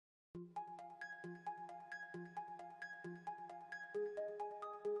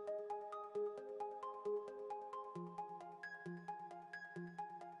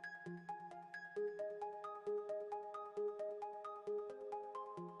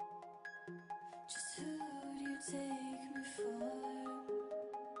Just who do you take me for?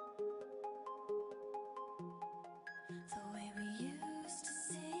 The way we used to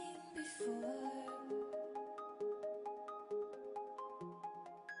sing before.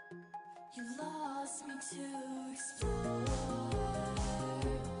 You lost me to explore.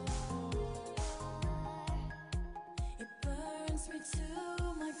 It burns me to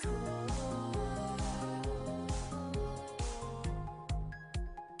my core.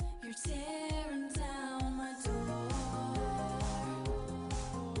 You're tearing down my door.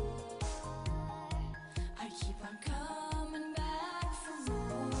 I keep on coming back for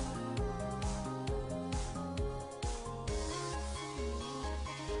more.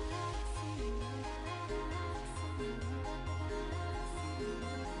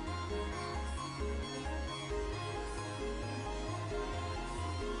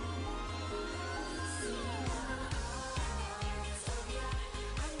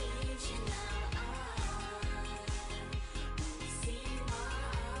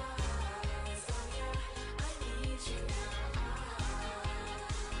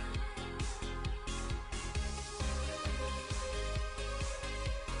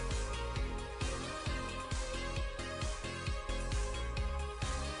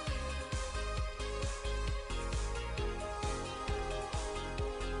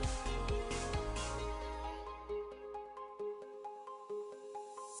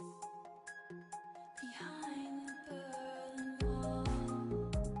 Behind the Berlin Wall,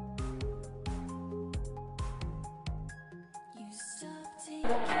 you stopped taking.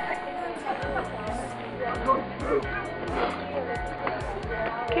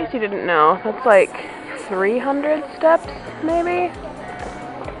 In case you didn't know, that's like 300 steps, maybe?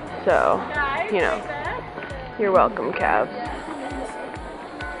 So, you know, you're welcome, calves.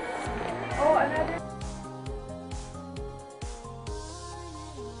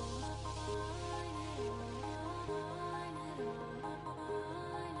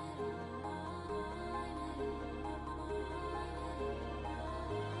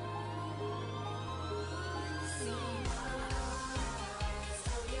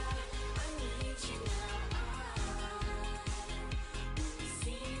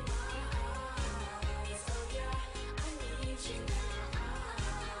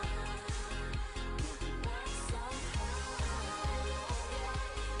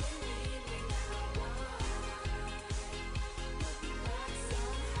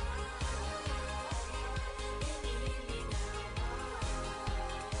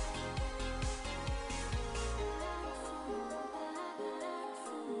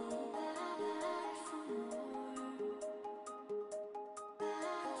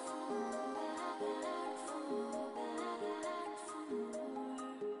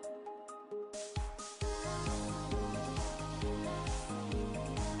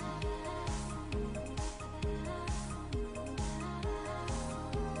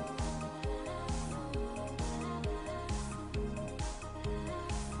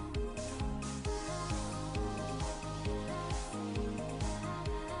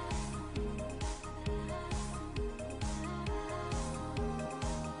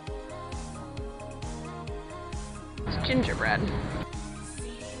 It's gingerbread.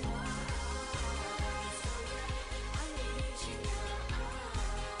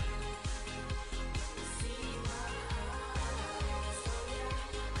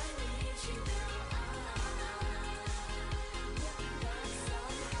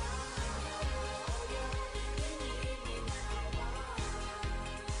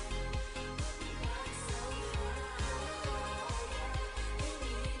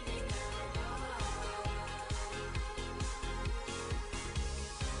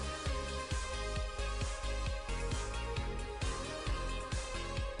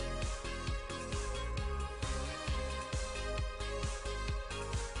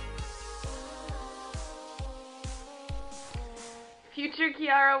 Future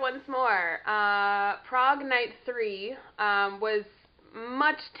Kiara once more. Prague Night 3 was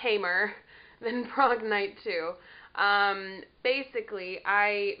much tamer than Prague Night 2. Basically,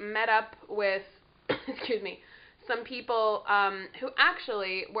 I met up with, excuse me, some people who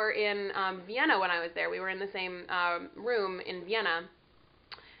actually were in Vienna when I was there. We were in the same room in Vienna.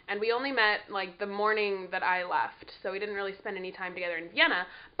 And we only met, like, the morning that I left, so we didn't really spend any time together in Vienna,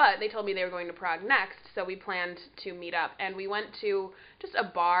 but they told me they were going to Prague next, so we planned to meet up. And we went to just a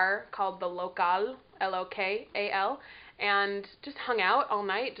bar called the Lokal, L-O-K-A-L, and just hung out all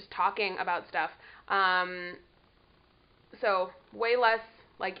night, just talking about stuff. So way less,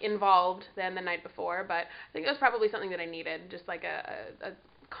 like, involved than the night before, but I think it was probably something that I needed, just, like, a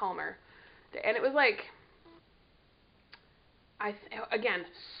calmer day. And it was, like, again,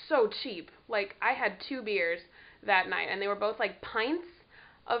 so cheap. Like, I had 2 beers that night, and they were both like pints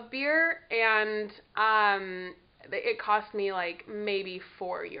of beer, and it cost me like maybe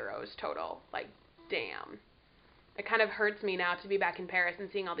 €4 total. Like, damn. It kind of hurts me now to be back in Paris and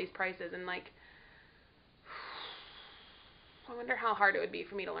seeing all these prices, and like, I wonder how hard it would be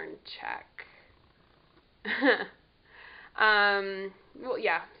for me to learn Czech. Well,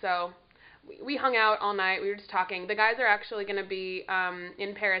 yeah, so we hung out all night. We were just talking. The guys are actually going to be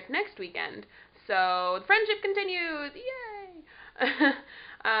in Paris next weekend, so the friendship continues. Yay!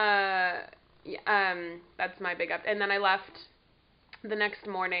 That's my big up. And then I left the next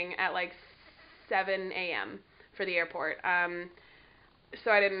morning at like 7 a.m. for the airport.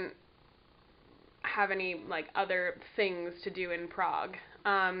 So I didn't have any like other things to do in Prague.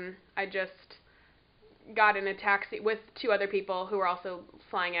 I just got in a taxi with 2 other people who were also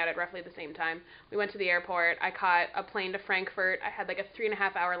flying out at roughly the same time. We went to the airport. I caught a plane to Frankfurt. I had like a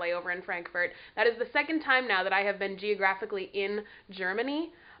 3.5 hour layover in Frankfurt. That is the second time now that I have been geographically in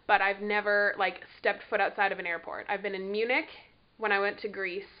Germany, but I've never like stepped foot outside of an airport. I've been in Munich when I went to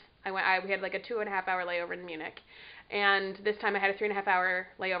Greece. We had like a 2.5 hour layover in Munich. And this time I had a 3.5 hour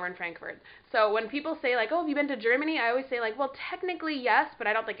layover in Frankfurt. So when people say like, oh, have you been to Germany? I always say like, well, technically yes, but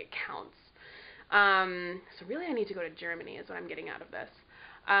I don't think it counts. So really I need to go to Germany is what I'm getting out of this.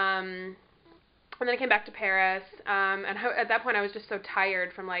 And then I came back to Paris, and at that point I was just so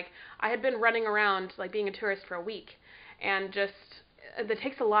tired from like, I had been running around like being a tourist for a week, and just, that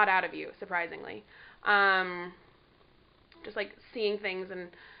takes a lot out of you, surprisingly. Just like seeing things, and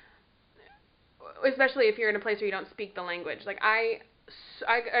especially if you're in a place where you don't speak the language. Like I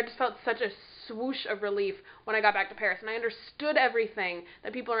just felt such a swoosh of relief when I got back to Paris, and I understood everything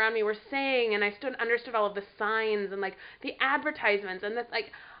that people around me were saying, and I understood all of the signs and like the advertisements, and that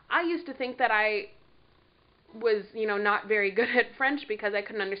like I used to think that I was, not very good at French because I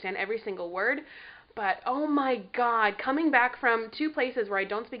couldn't understand every single word. But oh my God, coming back from 2 places where I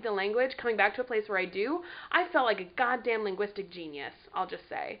don't speak the language, coming back to a place where I do, I felt like a goddamn linguistic genius, I'll just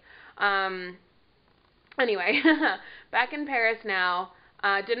say. Anyway, back in Paris now.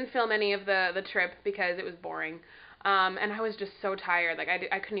 Didn't film any of the trip because it was boring. And I was just so tired. Like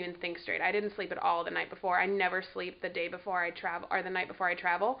I couldn't even think straight. I didn't sleep at all the night before. I never sleep the day before I travel or the night before I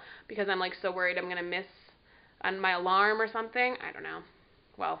travel because I'm like so worried I'm going to miss on my alarm or something. I don't know.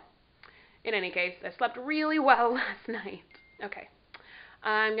 Well, in any case, I slept really well last night. Okay.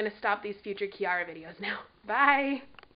 I'm going to stop these future Kiara videos now. Bye.